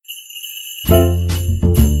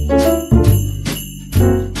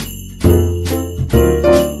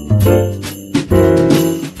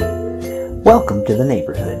welcome to The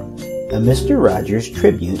Neighborhood, a Mr. Rogers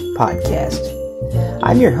Tribute podcast.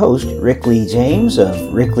 I'm your host, Rick Lee James of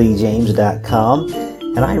rickleejames.com,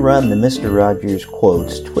 and I run the Mr. Rogers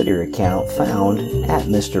Quotes Twitter account found at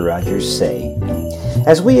Mr. Rogers Say.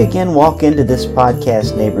 As we again walk into this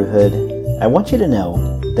podcast neighborhood, I want you to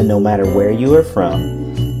know that no matter where you are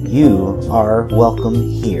from, you are welcome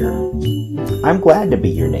here. I'm glad to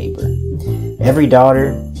be your neighbor. Every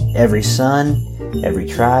daughter, every son, every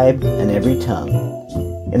tribe, and every tongue,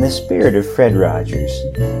 in the spirit of Fred Rogers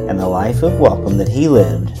and the life of welcome that he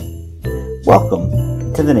lived.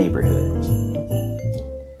 Welcome to the neighborhood.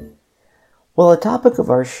 Well, the topic of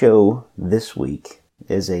our show this week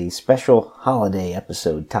is a special holiday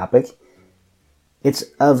episode topic. It's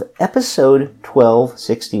of episode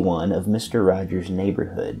 1261 of Mr. Rogers'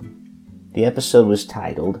 Neighborhood. The episode was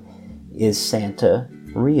titled, Is Santa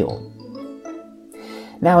Real?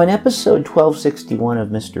 Now, in episode 1261 of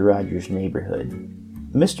Mr. Rogers' Neighborhood,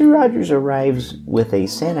 Mr. Rogers arrives with a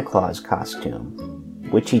Santa Claus costume,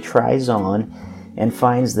 which he tries on and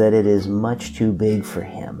finds that it is much too big for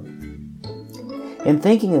him. In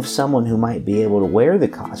thinking of someone who might be able to wear the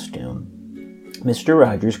costume, Mr.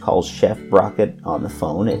 Rogers calls Chef Brockett on the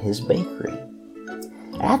phone at his bakery.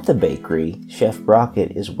 At the bakery, Chef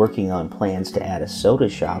Brockett is working on plans to add a soda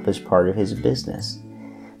shop as part of his business.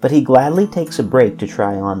 But he gladly takes a break to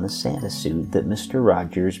try on the Santa suit that Mr.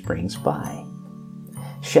 Rogers brings by.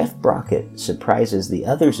 Chef Brockett surprises the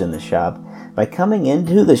others in the shop by coming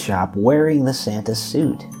into the shop wearing the Santa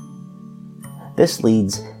suit. This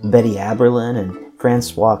leads Betty Aberlin and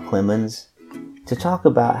Francois Clemens to talk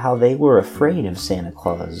about how they were afraid of Santa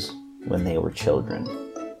Claus when they were children.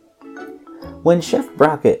 When Chef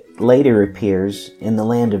Brockett later appears in the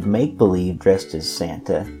land of make-believe dressed as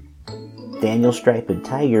Santa, Daniel Striped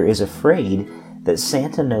Tiger is afraid that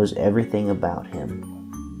Santa knows everything about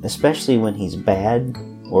him, especially when he's bad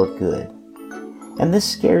or good. And this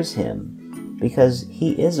scares him because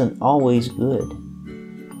he isn't always good.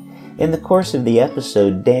 In the course of the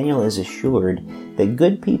episode, Daniel is assured that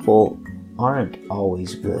good people aren't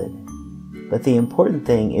always good, but the important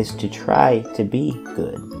thing is to try to be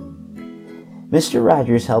good. Mr.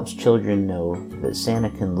 Rogers helps children know that Santa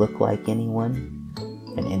can look like anyone,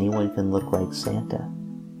 and anyone can look like Santa.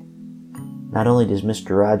 Not only does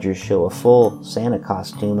Mr. Rogers show a full Santa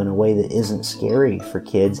costume in a way that isn't scary for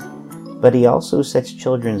kids, but he also sets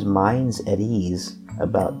children's minds at ease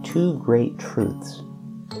about two great truths.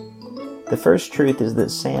 The first truth is that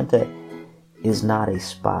Santa is not a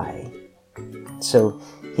spy, so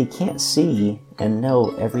he can't see and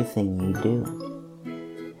know everything you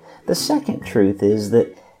do. The second truth is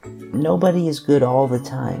that nobody is good all the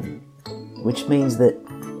time, which means that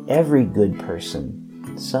every good person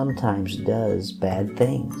sometimes does bad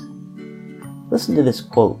things. Listen to this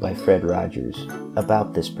quote by Fred Rogers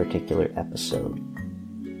about this particular episode.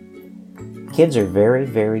 Kids are very,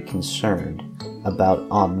 very concerned about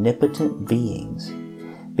omnipotent beings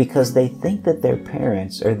because they think that their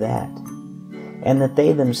parents are that, and that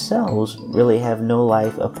they themselves really have no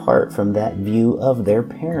life apart from that view of their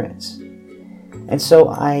parents. And so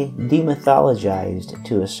I demythologized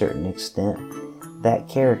to a certain extent that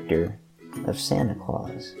character of Santa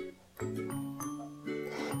Claus.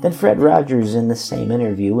 Then Fred Rogers, in the same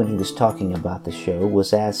interview when he was talking about the show,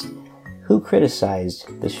 was asked who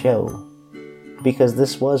criticized the show, because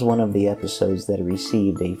this was one of the episodes that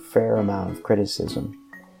received a fair amount of criticism.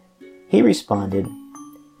 He responded,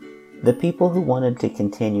 the people who wanted to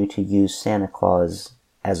continue to use Santa Claus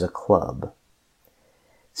as a club.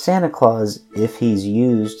 Santa Claus, if he's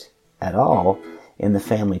used at all in the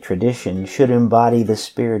family tradition, should embody the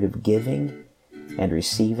spirit of giving and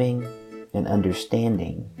receiving and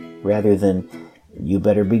understanding, rather than, you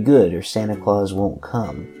better be good or Santa Claus won't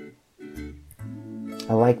come.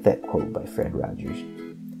 I like that quote by Fred Rogers.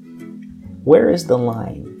 Where is the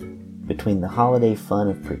line between the holiday fun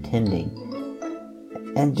of pretending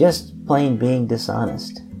and just plain being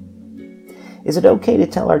dishonest? Is it okay to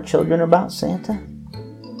tell our children about Santa?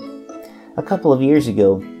 A couple of years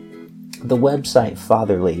ago, the website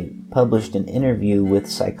Fatherly published an interview with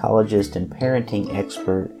psychologist and parenting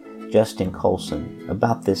expert Justin Colson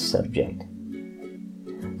about this subject.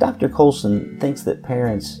 Dr. Colson thinks that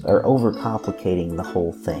parents are overcomplicating the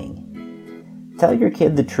whole thing. Tell your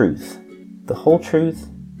kid the truth, the whole truth,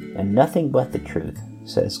 and nothing but the truth,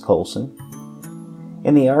 says Colson.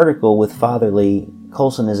 In the article with Fatherly,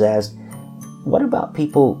 Colson is asked, what about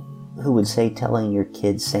people who would say telling your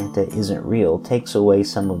kids Santa isn't real takes away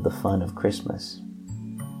some of the fun of Christmas?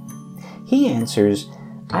 He answers,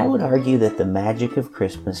 I would argue that the magic of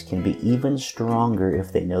Christmas can be even stronger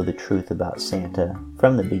if they know the truth about Santa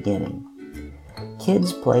from the beginning.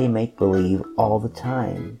 Kids play make-believe all the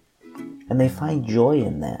time, and they find joy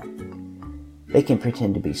in that. They can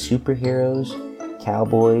pretend to be superheroes,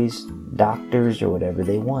 cowboys, doctors, or whatever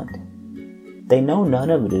they want. They know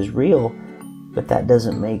none of it is real, but that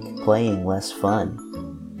doesn't make playing less fun.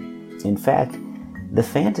 In fact, the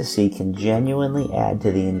fantasy can genuinely add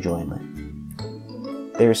to the enjoyment.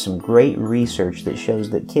 There is some great research that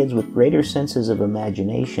shows that kids with greater senses of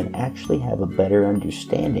imagination actually have a better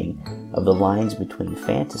understanding of the lines between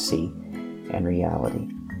fantasy and reality.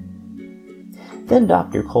 Then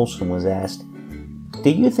Dr. Colson was asked,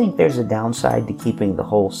 "Do you think there's a downside to keeping the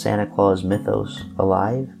whole Santa Claus mythos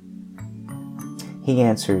alive?" He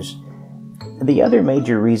answers, "The other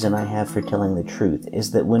major reason I have for telling the truth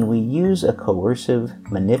is that when we use a coercive,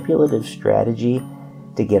 manipulative strategy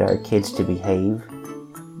to get our kids to behave,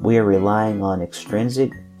 we are relying on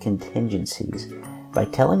extrinsic contingencies by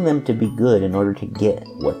telling them to be good in order to get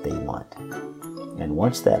what they want. And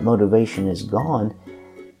once that motivation is gone,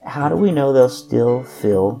 how do we know they'll still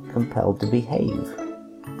feel compelled to behave?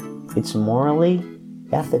 It's morally,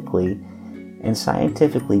 ethically, and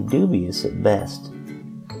scientifically dubious at best.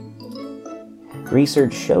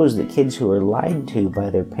 Research shows that kids who are lied to by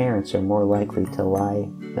their parents are more likely to lie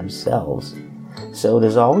themselves. So it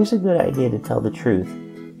is always a good idea to tell the truth,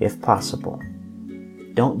 if possible.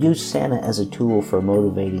 Don't use Santa as a tool for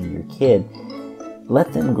motivating your kid.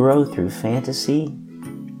 Let them grow through fantasy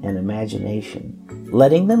and imagination.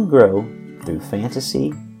 Letting them grow through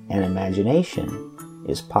fantasy and imagination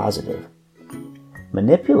is positive.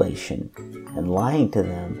 Manipulation and lying to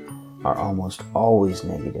them are almost always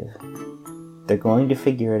negative. They're going to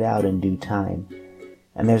figure it out in due time,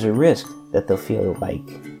 and there's a risk that they'll feel like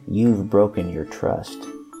you've broken your trust.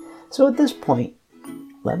 So at this point,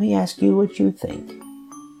 let me ask you what you think.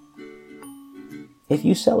 If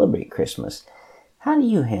you celebrate Christmas, how do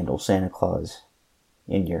you handle Santa Claus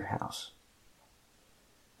in your house?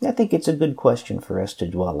 I think it's a good question for us to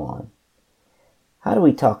dwell on. How do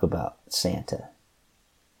we talk about Santa?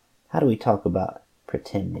 How do we talk about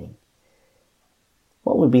pretending?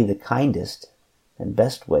 What would be the kindest and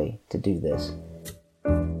best way to do this?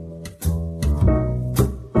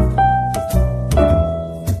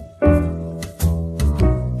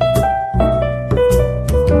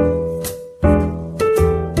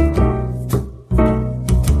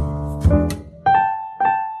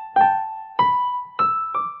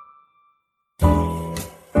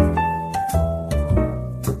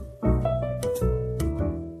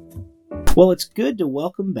 Well, it's good to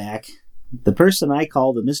welcome back the person I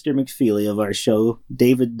call the Mr. McFeely of our show,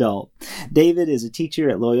 David Dault. David is a teacher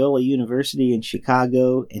at Loyola University in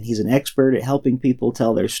Chicago, and he's an expert at helping people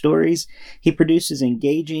tell their stories. He produces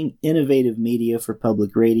engaging, innovative media for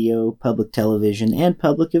public radio, public television, and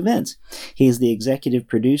public events. He is the executive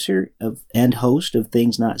producer and host of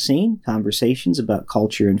Things Not Seen, Conversations About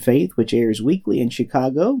Culture and Faith, which airs weekly in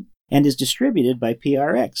Chicago and is distributed by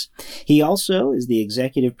PRX. He also is the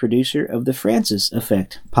executive producer of the Francis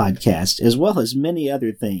Effect podcast, as well as many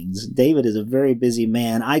other things. David is a very busy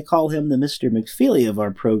man. I call him the Mr. McFeely of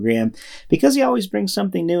our program because he always brings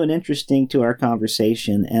something new and interesting to our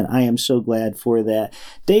conversation, and I am so glad for that.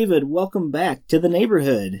 David, welcome back to the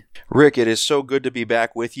neighborhood. Rick, it is so good to be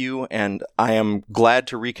back with you, and I am glad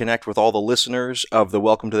to reconnect with all the listeners of the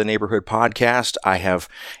Welcome to the Neighborhood podcast. I have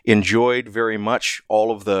enjoyed very much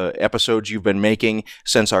all of the episodes you've been making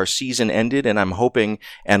since our season ended, and I'm hoping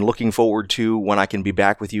and looking forward to when I can be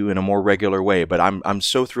back with you in a more regular way. But I'm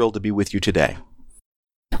so thrilled to be with you today.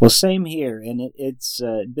 Well, same here, and it's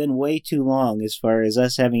been way too long as far as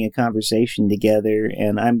us having a conversation together,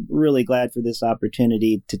 and I'm really glad for this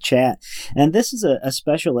opportunity to chat. And this is a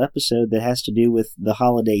special episode that has to do with the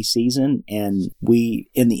holiday season, and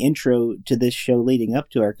in the intro to this show leading up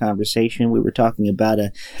to our conversation, we were talking about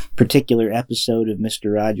a particular episode of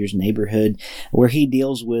Mr. Rogers' Neighborhood where he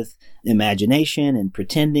deals with imagination and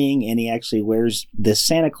pretending, and he actually wears this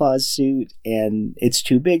Santa Claus suit, and it's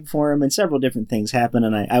too big for him, and several different things happen,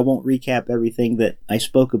 and I won't recap everything that I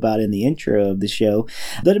spoke about in the intro of the show,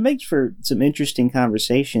 but it makes for some interesting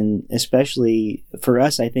conversation, especially for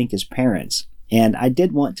us, I think, as parents. And I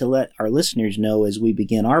did want to let our listeners know as we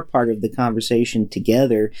begin our part of the conversation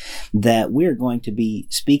together that we're going to be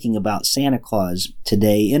speaking about Santa Claus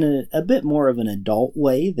today in a bit more of an adult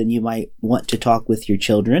way than you might want to talk with your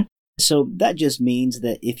children. So that just means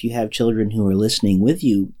that if you have children who are listening with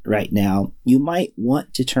you right now, you might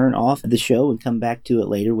want to turn off the show and come back to it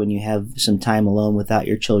later when you have some time alone without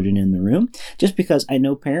your children in the room, just because I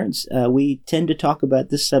know parents, we tend to talk about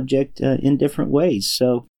this subject in different ways.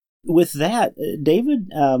 So With that,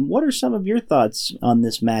 David, what are some of your thoughts on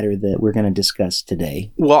this matter that we're going to discuss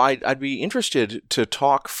today? Well, I'd be interested to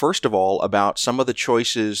talk, first of all, about some of the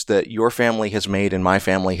choices that your family has made and my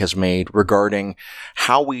family has made regarding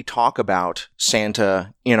how we talk about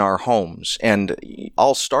Santa in our homes. And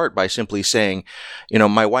I'll start by simply saying,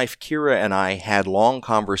 my wife Kira and I had long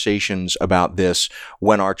conversations about this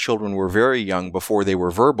when our children were very young, before they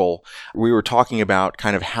were verbal. We were talking about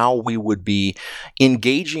kind of how we would be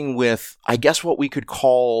engaging with, I guess, what we could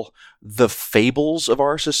call the fables of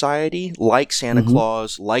our society, like Santa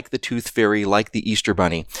Claus, like the Tooth Fairy, like the Easter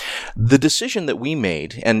Bunny. The decision that we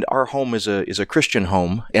made, and our home is a Christian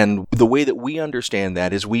home, and the way that we understand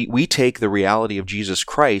that is we take the reality of Jesus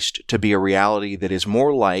Christ to be a reality that is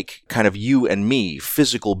more like kind of you and me,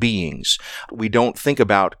 physical beings. We don't think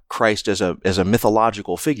about Christ as a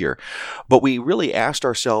mythological figure, but we really asked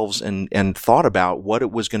ourselves and thought about what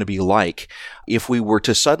it was going to be like if we were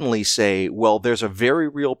to suddenly say, well, there's a very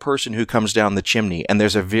real person who comes down the chimney, and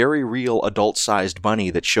there's a very real adult-sized bunny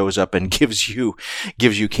that shows up and gives you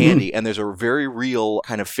candy, and there's a very real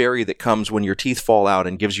kind of fairy that comes when your teeth fall out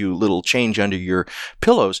and gives you little change under your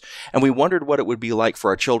pillows. And we wondered what it would be like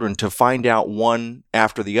for our children to find out, one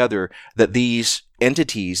after the other, that these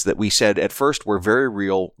entities that we said at first were very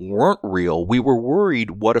real weren't real. We were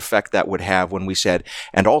worried what effect that would have when we said,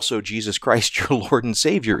 and also Jesus Christ, your Lord and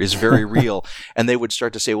Savior, is very real. And they would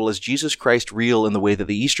start to say, well, is Jesus Christ real in the way that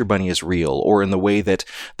the Easter Bunny is real, or in the way that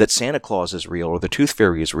Santa Claus is real, or the Tooth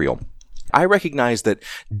Fairy is real? I recognize that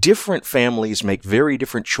different families make very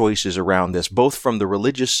different choices around this, both from the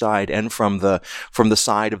religious side and from the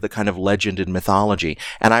side of the kind of legend and mythology.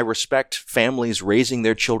 And I respect families raising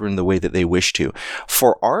their children the way that they wish to.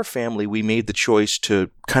 For our family, we made the choice to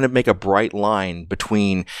kind of make a bright line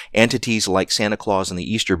between entities like Santa Claus and the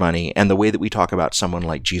Easter Bunny and the way that we talk about someone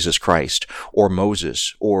like Jesus Christ or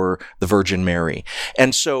Moses or the Virgin Mary.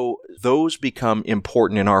 And so those become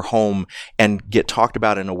important in our home and get talked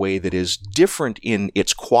about in a way that is different in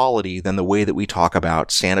its quality than the way that we talk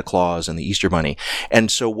about Santa Claus and the Easter Bunny. And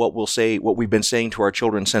so what we've been saying to our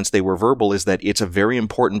children since they were verbal is that it's a very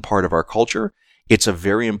important part of our culture. It's a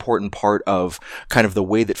very important part of kind of the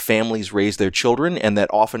way that families raise their children, and that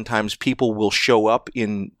oftentimes people will show up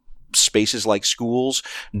in spaces like schools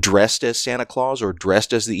dressed as Santa Claus or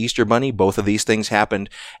dressed as the Easter Bunny. Both of these things happened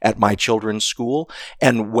at my children's school.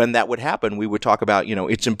 And when that would happen, we would talk about,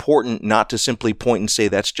 it's important not to simply point and say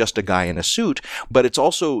that's just a guy in a suit, but it's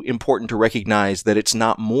also important to recognize that it's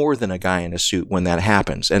not more than a guy in a suit when that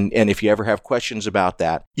happens. And if you ever have questions about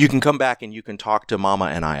that, you can come back and you can talk to Mama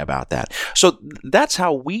and I about that. So that's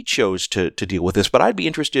how we chose to deal with this. But I'd be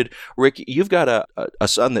interested, Rick, you've got a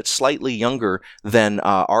son that's slightly younger than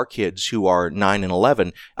our kids, who are 9 and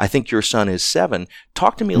 11. I think your son is 7.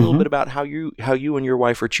 Talk to me a little bit about how you and your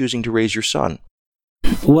wife are choosing to raise your son.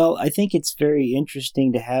 Well, I think it's very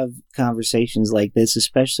interesting to have conversations like this,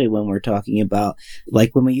 especially when we're talking about,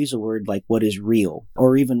 like, when we use a word like what is real,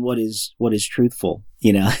 or even what is truthful,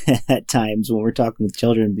 at times when we're talking with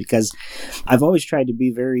children, because I've always tried to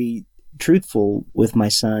be very truthful with my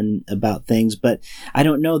son about things, but I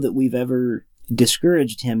don't know that we've ever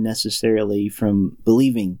discouraged him necessarily from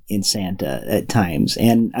believing in Santa at times.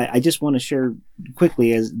 And I just want to share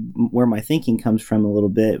quickly as where my thinking comes from a little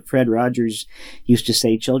bit. Fred Rogers used to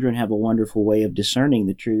say children have a wonderful way of discerning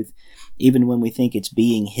the truth, even when we think it's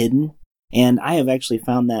being hidden. And I have actually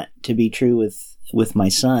found that to be true with my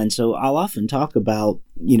son. So I'll often talk about,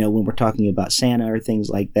 when we're talking about Santa or things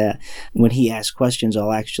like that, when he asks questions,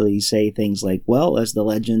 I'll actually say things like, well, as the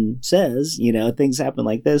legend says, things happen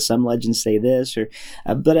like this. Some legends say this, or,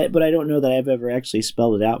 but I don't know that I've ever actually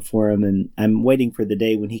spelled it out for him. And I'm waiting for the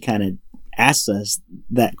day when he kind of asks us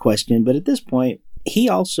that question. But at this point, he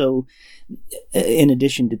also, in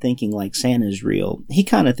addition to thinking like Santa's real, he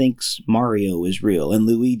kind of thinks Mario is real and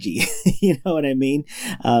Luigi. You know what I mean?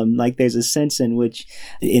 Like there's a sense in which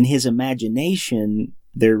in his imagination,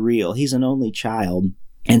 they're real. He's an only child.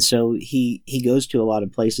 And so he goes to a lot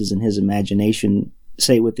of places in his imagination,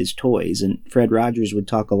 say with his toys. And Fred Rogers would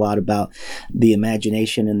talk a lot about the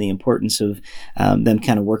imagination and the importance of them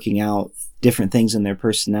kind of working out different things in their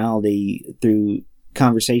personality through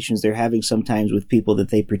conversations they're having sometimes with people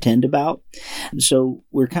that they pretend about. So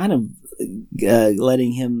we're kind of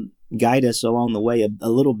letting him guide us along the way a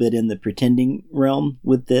little bit in the pretending realm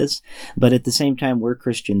with this. But at the same time, we're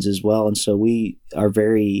Christians as well. And so we are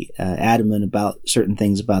very adamant about certain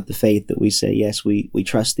things about the faith that we say, yes, we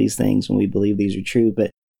trust these things and we believe these are true.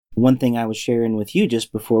 But one thing I was sharing with you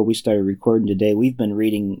just before we started recording today, we've been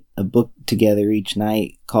reading a book together each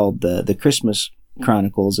night called the Christmas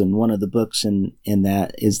Chronicles, and one of the books in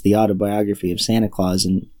that is the autobiography of Santa Claus.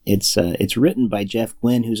 And It's written by Jeff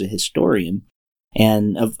Gwynne, who's a historian.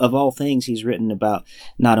 And of all things, he's written about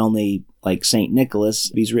not only like St.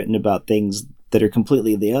 Nicholas, he's written about things that are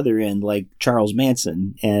completely the other end, like Charles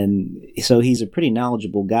Manson. And so he's a pretty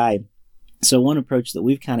knowledgeable guy. So one approach that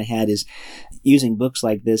we've kind of had is using books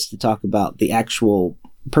like this to talk about the actual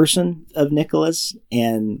person of Nicholas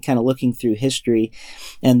and kind of looking through history.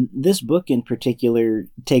 And this book in particular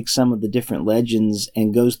takes some of the different legends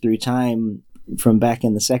and goes through time from back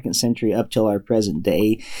in the 2nd century up till our present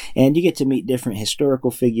day. And you get to meet different historical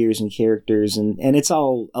figures and characters, and it's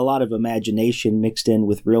all a lot of imagination mixed in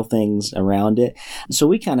with real things around it. So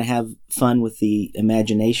we kind of have fun with the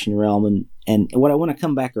imagination realm. And what I want to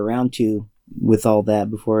come back around to with all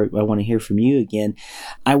that before I want to hear from you again,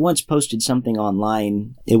 I once posted something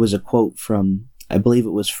online. It was a quote from, I believe it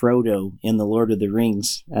was Frodo in the Lord of the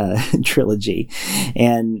Rings trilogy.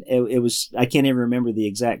 And it was, I can't even remember the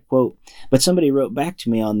exact quote, but somebody wrote back to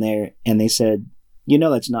me on there and they said,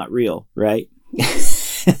 that's not real, right?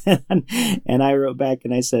 And I wrote back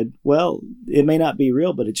and I said, well, it may not be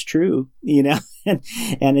real, but it's true, and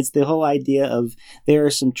it's the whole idea of there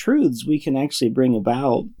are some truths we can actually bring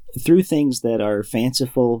about through things that are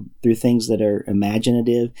fanciful, through things that are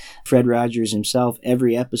imaginative. Fred Rogers himself,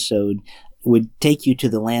 every episode would take you to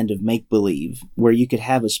the land of make-believe, where you could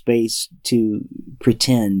have a space to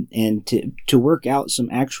pretend and to work out some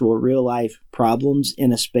actual real-life problems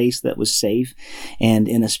in a space that was safe and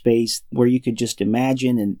in a space where you could just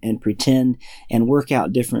imagine and pretend and work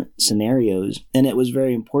out different scenarios. And it was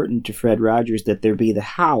very important to Fred Rogers that there be the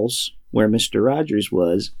house where Mr. Rogers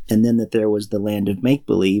was, and then that there was the land of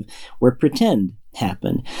make-believe where pretend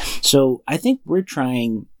happened. So I think we're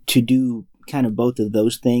trying to do kind of both of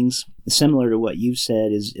those things. Similar to what you've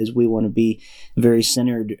said is we want to be very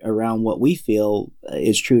centered around what we feel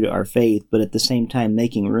is true to our faith, but at the same time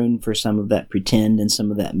making room for some of that pretend and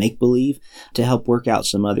some of that make-believe to help work out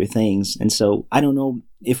some other things. And so I don't know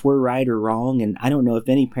if we're right or wrong, and I don't know if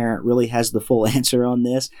any parent really has the full answer on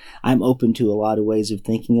this. I'm open to a lot of ways of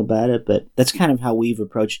thinking about it, but that's kind of how we've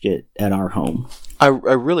approached it at our home. I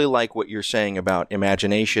really like what you're saying about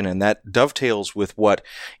imagination, and that dovetails with what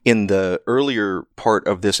in the earlier part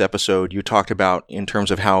of this episode you talked about in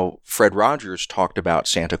terms of how Fred Rogers talked about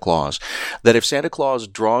Santa Claus. That if Santa Claus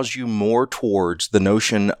draws you more towards the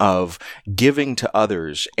notion of giving to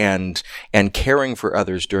others and caring for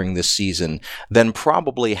others during this season, then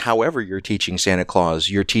probably however you're teaching Santa Claus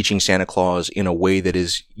in a way that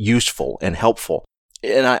is useful and helpful.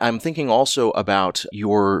 And I'm thinking also about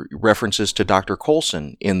your references to Dr.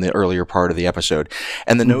 Colson in the earlier part of the episode,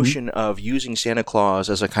 and the notion of using Santa Claus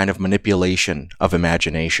as a kind of manipulation of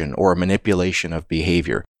imagination or a manipulation of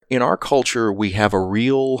behavior. In our culture, we have a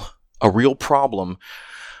real problem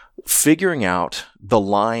figuring out the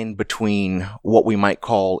line between what we might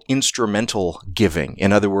call instrumental giving.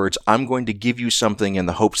 In other words, I'm going to give you something in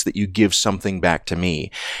the hopes that you give something back to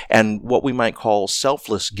me, and what we might call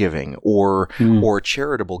selfless giving or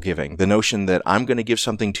charitable giving. The notion that I'm going to give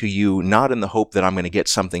something to you not in the hope that I'm going to get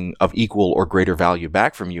something of equal or greater value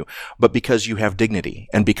back from you, but because you have dignity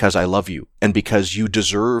and because I love you and because you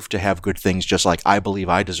deserve to have good things just like I believe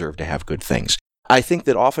I deserve to have good things. I think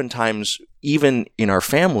that oftentimes, even in our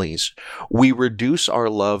families, we reduce our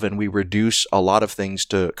love and we reduce a lot of things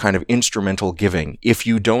to kind of instrumental giving. If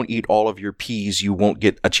you don't eat all of your peas, you won't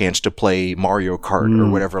get a chance to play Mario Kart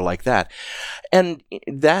or whatever like that. And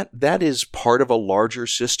that is part of a larger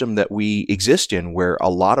system that we exist in, where a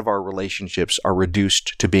lot of our relationships are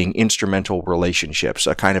reduced to being instrumental relationships,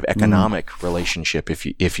 a kind of economic relationship,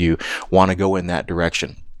 if you want to go in that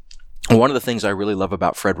direction. One of the things I really love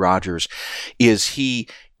about Fred Rogers is he,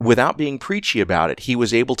 without being preachy about it, he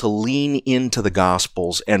was able to lean into the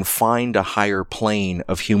Gospels and find a higher plane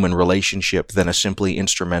of human relationship than a simply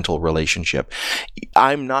instrumental relationship.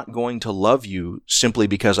 I'm not going to love you simply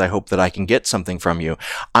because I hope that I can get something from you.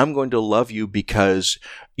 I'm going to love you because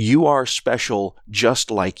you are special just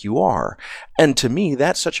like you are. And to me,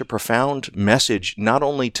 that's such a profound message, not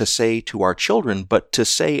only to say to our children, but to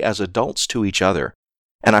say as adults to each other.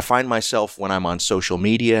 And I find myself when I'm on social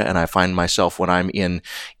media, and I find myself when I'm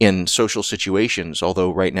in social situations,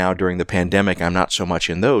 although right now during the pandemic, I'm not so much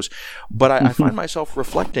in those, but I find myself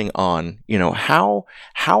reflecting on, how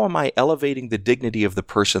am I elevating the dignity of the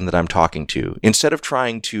person that I'm talking to? Instead of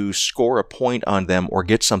trying to score a point on them or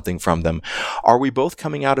get something from them, are we both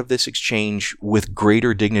coming out of this exchange with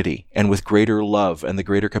greater dignity and with greater love and the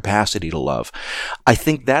greater capacity to love? I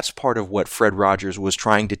think that's part of what Fred Rogers was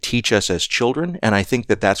trying to teach us as children, and I think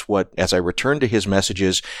that's what, as I return to his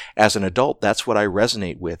messages as an adult, that's what I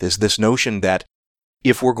resonate with, is this notion that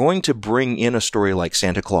if we're going to bring in a story like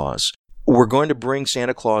Santa Claus, we're going to bring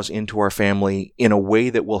Santa Claus into our family in a way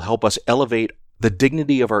that will help us elevate the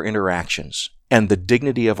dignity of our interactions and the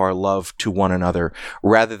dignity of our love to one another,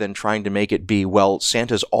 rather than trying to make it be, well,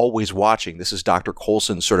 Santa's always watching. This is Dr.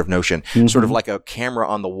 Colson's sort of notion, sort of like a camera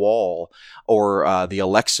on the wall or the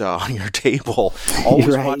Alexa on your table,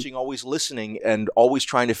 always watching, always listening, and always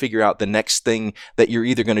trying to figure out the next thing that you're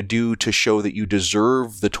either going to do to show that you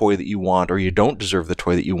deserve the toy that you want or you don't deserve the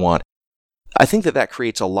toy that you want. I think that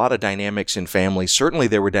creates a lot of dynamics in families. Certainly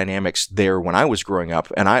there were dynamics there when I was growing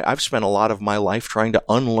up, and I've spent a lot of my life trying to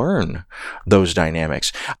unlearn those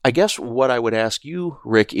dynamics. I guess what I would ask you,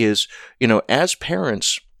 Rick, is, as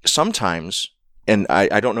parents, sometimes, and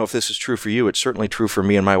I don't know if this is true for you, it's certainly true for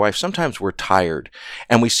me and my wife, sometimes we're tired,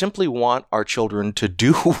 and we simply want our children to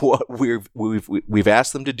do what we've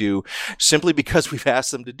asked them to do simply because we've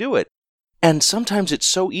asked them to do it. And sometimes it's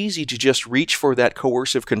so easy to just reach for that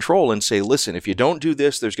coercive control and say, listen, if you don't do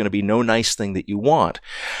this, there's going to be no nice thing that you want.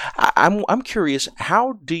 I'm curious,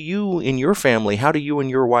 how do you and your family, how do you and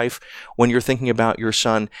your wife, when you're thinking about your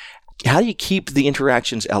son, how do you keep the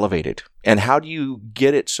interactions elevated? And how do you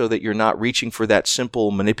get it so that you're not reaching for that simple,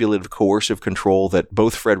 manipulative, coercive control that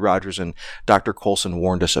both Fred Rogers and Dr. Colson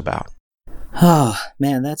warned us about? Oh,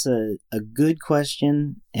 man, that's a good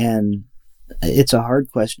question. And it's a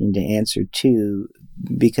hard question to answer, too,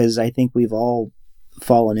 because I think we've all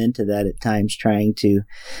fallen into that at times, trying to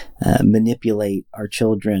manipulate our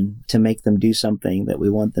children to make them do something that we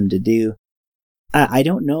want them to do. I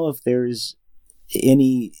don't know if there's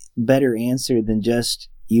any better answer than just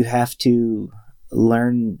you have to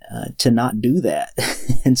learn to not do that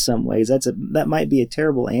in some ways. That might be a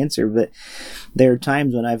terrible answer, but there are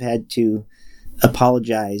times when I've had to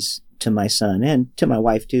apologize to my son and to my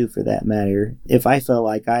wife too, for that matter, if I feel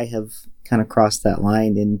like I have kind of crossed that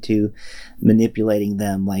line into manipulating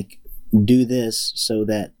them, like, do this so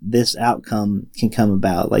that this outcome can come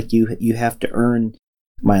about. Like, you have to earn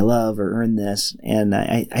my love or earn this. And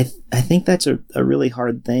I think that's a really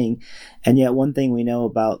hard thing. And yet one thing we know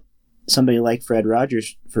about somebody like Fred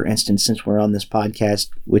Rogers, for instance, since we're on this podcast,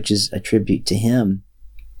 which is a tribute to him,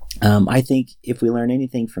 I think if we learn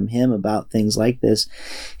anything from him about things like this,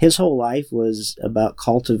 his whole life was about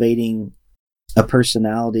cultivating a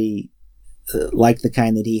personality like the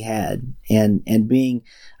kind that he had, and being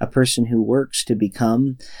a person who works to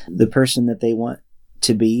become the person that they want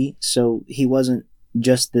to be. So he wasn't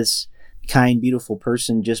just this kind, beautiful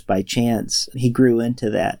person just by chance. He grew into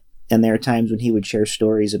that. And there are times when he would share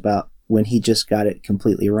stories about when he just got it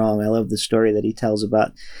completely wrong. I love the story that he tells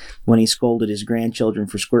about when he scolded his grandchildren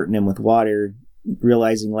for squirting him with water,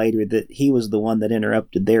 realizing later that he was the one that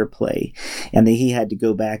interrupted their play, and that he had to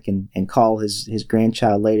go back and call his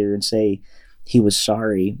grandchild later and say he was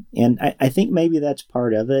sorry. And I think maybe that's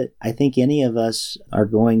part of it. I think any of us are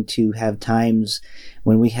going to have times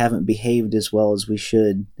when we haven't behaved as well as we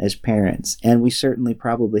should as parents, and we certainly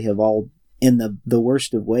probably have all, in the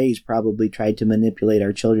worst of ways, probably tried to manipulate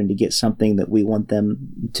our children to get something that we want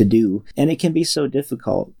them to do. And it can be so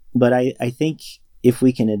difficult. But I think if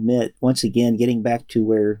we can admit, once again, getting back to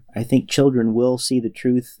where I think children will see the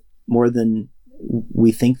truth more than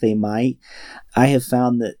we think they might, I have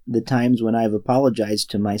found that the times when I've apologized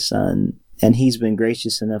to my son, and he's been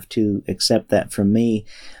gracious enough to accept that from me,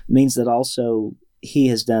 means that also he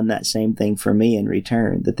has done that same thing for me in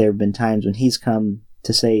return. That there have been times when he's come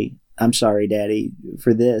to say, I'm sorry, Daddy,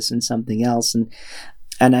 for this and something else.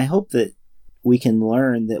 And I hope that we can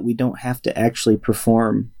learn that we don't have to actually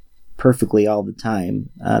perform perfectly all the time.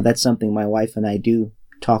 That's something my wife and I do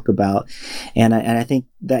talk about. And I think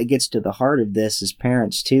that gets to the heart of this as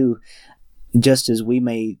parents too. Just as we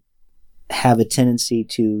may have a tendency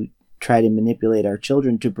to try to manipulate our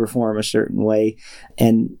children to perform a certain way,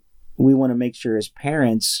 and we want to make sure as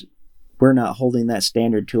parents we're not holding that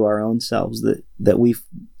standard to our own selves, that we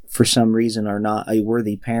for some reason are not a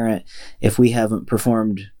worthy parent if we haven't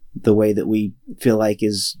performed the way that we feel like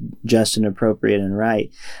is just and appropriate and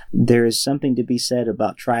right. There is something to be said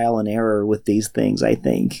about trial and error with these things, I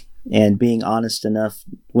think, and being honest enough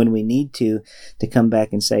when we need to come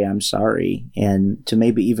back and say, I'm sorry, and to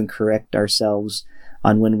maybe even correct ourselves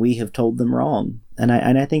on when we have told them wrong. And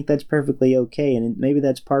I think that's perfectly okay. And maybe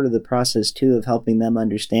that's part of the process too, of helping them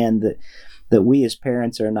understand that we as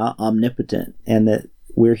parents are not omnipotent, and that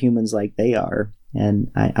we're humans like they are.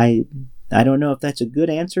 And I don't know if that's a good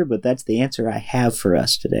answer, but that's the answer I have for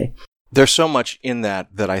us today. There's so much in that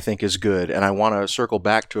I think is good, and I want to circle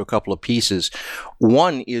back to a couple of pieces.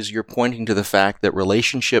 One is you're pointing to the fact that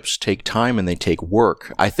relationships take time and they take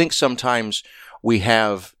work. I think sometimes we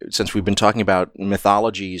have, since we've been talking about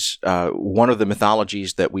mythologies, one of the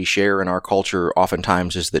mythologies that we share in our culture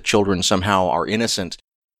oftentimes is that children somehow are innocent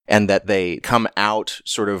and that they come out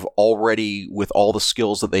sort of already with all the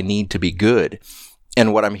skills that they need to be good.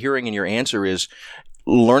 And what I'm hearing in your answer is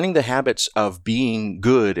learning the habits of being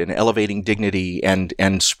good and elevating dignity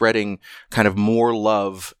and spreading kind of more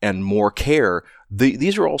love and more care.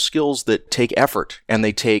 These are all skills that take effort and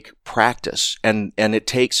they take practice. And it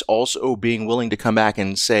takes also being willing to come back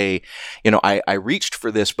and say, I reached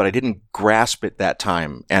for this, but I didn't grasp it that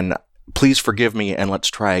time. And please forgive me and let's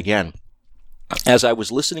try again. As I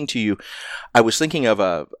was listening to you, I was thinking of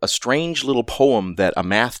a strange little poem that a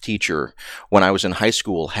math teacher when I was in high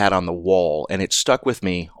school had on the wall, and it stuck with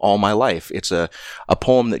me all my life. It's a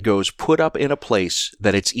poem that goes, "Put up in a place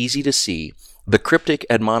that it's easy to see, the cryptic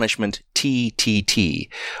admonishment TTT.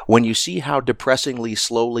 When you see how depressingly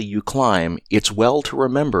slowly you climb, it's well to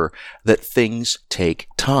remember that things take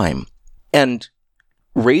time." And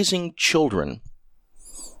raising children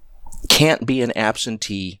can't be an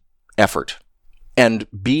absentee effort. And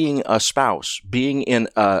being a spouse, being in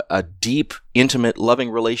a deep, intimate, loving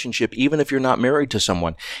relationship, even if you're not married to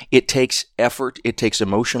someone, it takes effort, it takes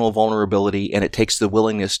emotional vulnerability, and it takes the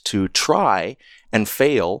willingness to try and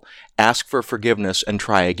fail, ask for forgiveness, and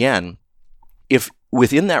try again. If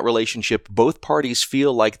within that relationship, both parties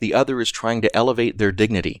feel like the other is trying to elevate their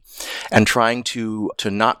dignity and trying to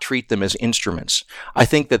not treat them as instruments, I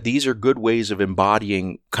think that these are good ways of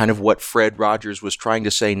embodying kind of what Fred Rogers was trying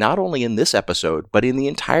to say, not only in this episode, but in the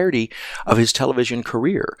entirety of his television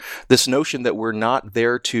career. This notion that we're not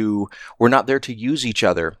there to use each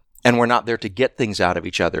other, and we're not there to get things out of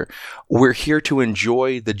each other. We're here to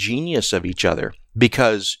enjoy the genius of each other,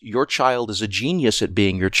 because your child is a genius at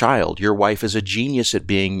being your child. Your wife is a genius at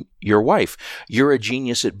being your wife. You're a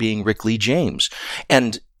genius at being Rick Lee James.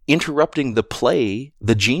 And interrupting the play,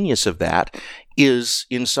 the genius of that, is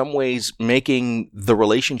in some ways making the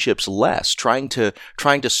relationships less, trying to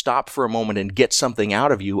stop for a moment and get something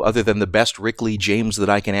out of you other than the best Rick Lee James that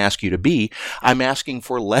I can ask you to be. I'm asking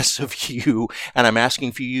for less of you, and I'm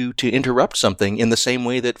asking for you to interrupt something in the same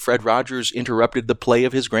way that Fred Rogers interrupted the play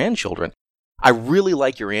of his grandchildren. I really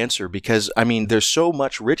like your answer because, there's so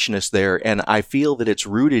much richness there, and I feel that it's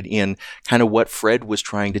rooted in kind of what Fred was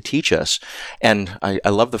trying to teach us. And I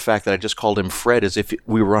love the fact that I just called him Fred as if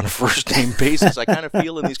we were on a first-name basis. I kind of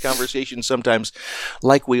feel in these conversations sometimes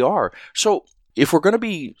like we are. So if we're going to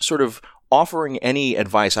be sort of offering any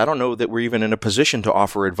advice, I don't know that we're even in a position to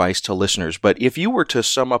offer advice to listeners, but if you were to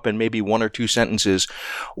sum up in maybe one or two sentences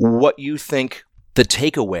what you think the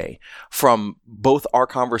takeaway from both our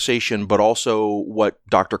conversation, but also what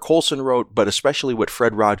Dr. Colson wrote, but especially what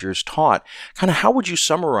Fred Rogers taught, kind of how would you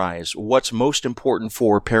summarize what's most important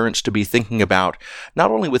for parents to be thinking about,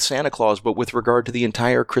 not only with Santa Claus, but with regard to the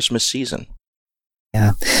entire Christmas season?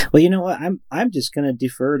 Yeah. Well, you know what? I'm just going to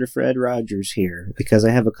defer to Fred Rogers here because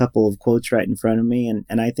I have a couple of quotes right in front of me,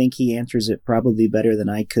 and I think he answers it probably better than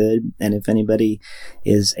I could. And if anybody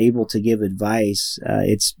is able to give advice,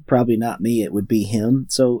 it's probably not me. It would be him.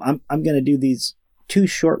 So I'm going to do these two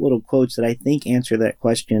short little quotes that I think answer that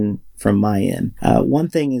question from my end. One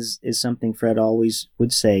thing is something Fred always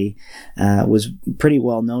would say, was pretty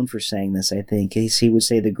well known for saying this, I think. He would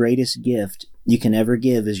say, the greatest gift you can ever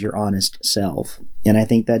give is your honest self. And I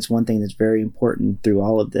think that's one thing that's very important through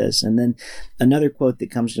all of this. And then another quote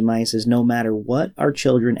that comes to mind says, no matter what our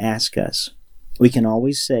children ask us, we can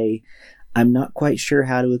always say, I'm not quite sure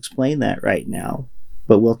how to explain that right now,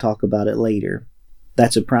 but we'll talk about it later.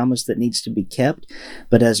 That's a promise that needs to be kept,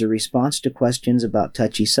 but as a response to questions about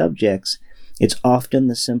touchy subjects, it's often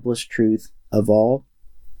the simplest truth of all.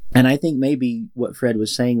 And I think maybe what Fred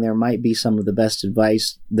was saying there might be some of the best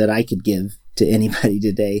advice that I could give to anybody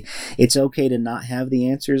today. It's okay to not have the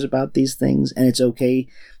answers about these things, and it's okay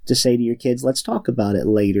to say to your kids, let's talk about it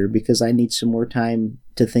later because I need some more time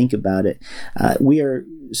to think about it. We are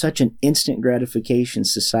such an instant gratification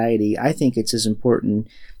society. I think it's as important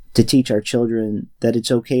to teach our children that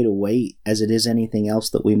it's okay to wait as it is anything else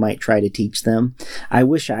that we might try to teach them. I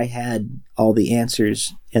wish I had all the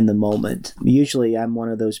answers in the moment. Usually I'm one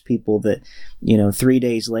of those people that, 3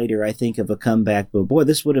 days later I think of a comeback, but boy,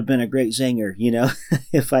 this would have been a great zinger,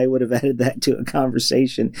 if I would have added that to a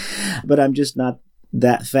conversation. But I'm just not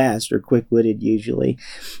that fast or quick-witted usually.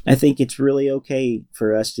 I think it's really okay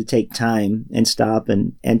for us to take time and stop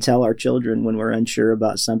and tell our children when we're unsure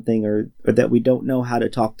about something or that we don't know how to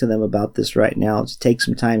talk to them about this right now, to take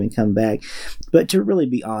some time and come back, but to really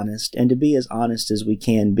be honest and to be as honest as we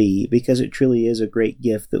can be, because it truly is a great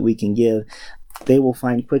gift that we can give. they will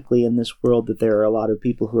find quickly in this world that there are a lot of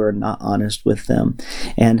people who are not honest with them.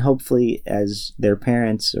 And hopefully, as their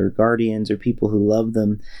parents or guardians or people who love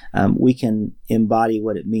them, we can embody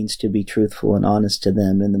what it means to be truthful and honest to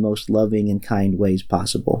them in the most loving and kind ways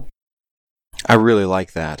possible. I really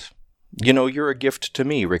like that. You know, you're a gift to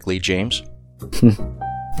me, Rick Lee James.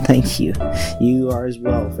 Thank you. You are as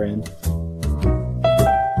well, friend.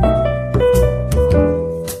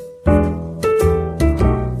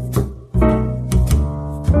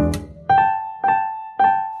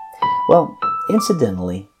 Well,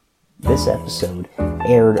 incidentally, this episode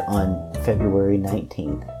aired on February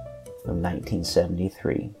 19th of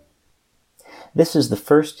 1973. This is the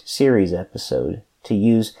first series episode to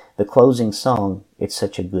use the closing song, It's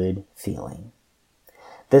Such a Good Feeling.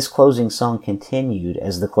 This closing song continued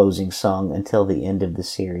as the closing song until the end of the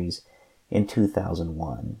series in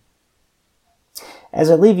 2001.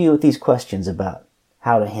 As I leave you with these questions about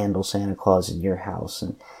how to handle Santa Claus in your house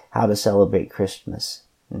and how to celebrate Christmas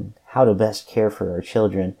and how to best care for our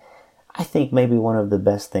children, I think maybe one of the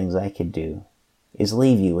best things I could do is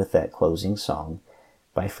leave you with that closing song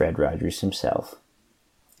by Fred Rogers himself.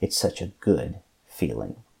 It's such a good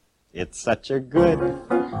feeling. It's such a good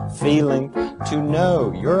feeling to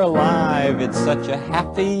know you're alive. It's such a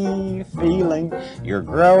happy feeling. You're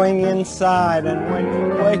growing inside, and when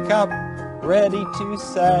you wake up ready to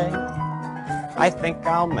say, I think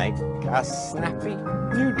I'll make a snappy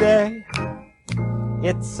new day.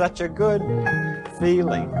 It's such a good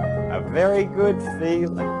feeling, a very good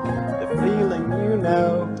feeling. The feeling you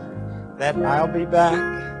know that I'll be back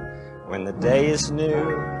when the day is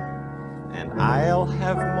new, and I'll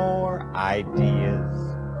have more ideas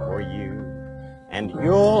for you, and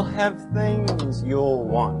you'll have things you'll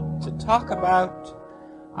want to talk about.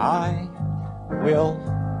 I will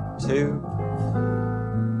too.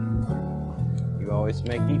 You always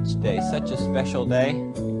make each day such a special day.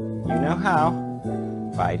 You know how?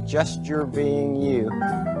 By just your being you.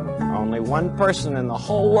 Only one person in the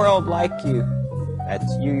whole world like you.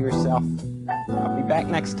 That's you yourself. I'll be back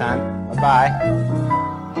next time. Bye-bye.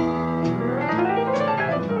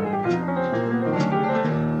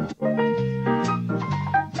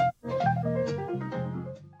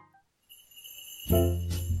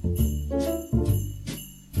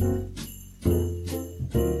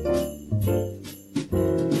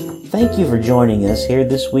 Thank you for joining us here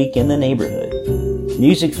this week in the neighborhood.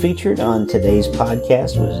 Music featured on today's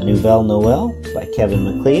podcast was Nouvelle Noel by Kevin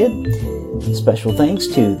MacLeod. Special thanks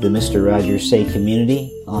to the Mr. Rogers Say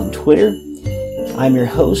community on Twitter. I'm your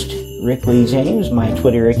host, Rick Lee James. My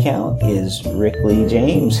Twitter account is Rick Lee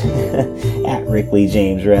James, at Rick Lee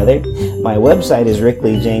James rather. My website is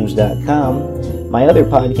rickleejames.com. My other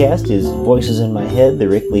podcast is Voices in My Head, the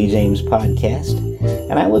Rick Lee James podcast.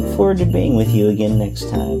 And I look forward to being with you again next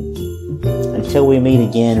time. Until we meet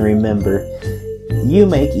again, remember, you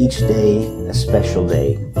make each day a special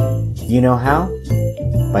day. You know how?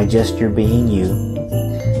 By just your being you.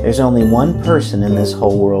 There's only one person in this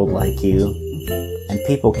whole world like you, and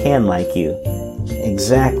people can like you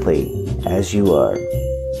exactly as you are.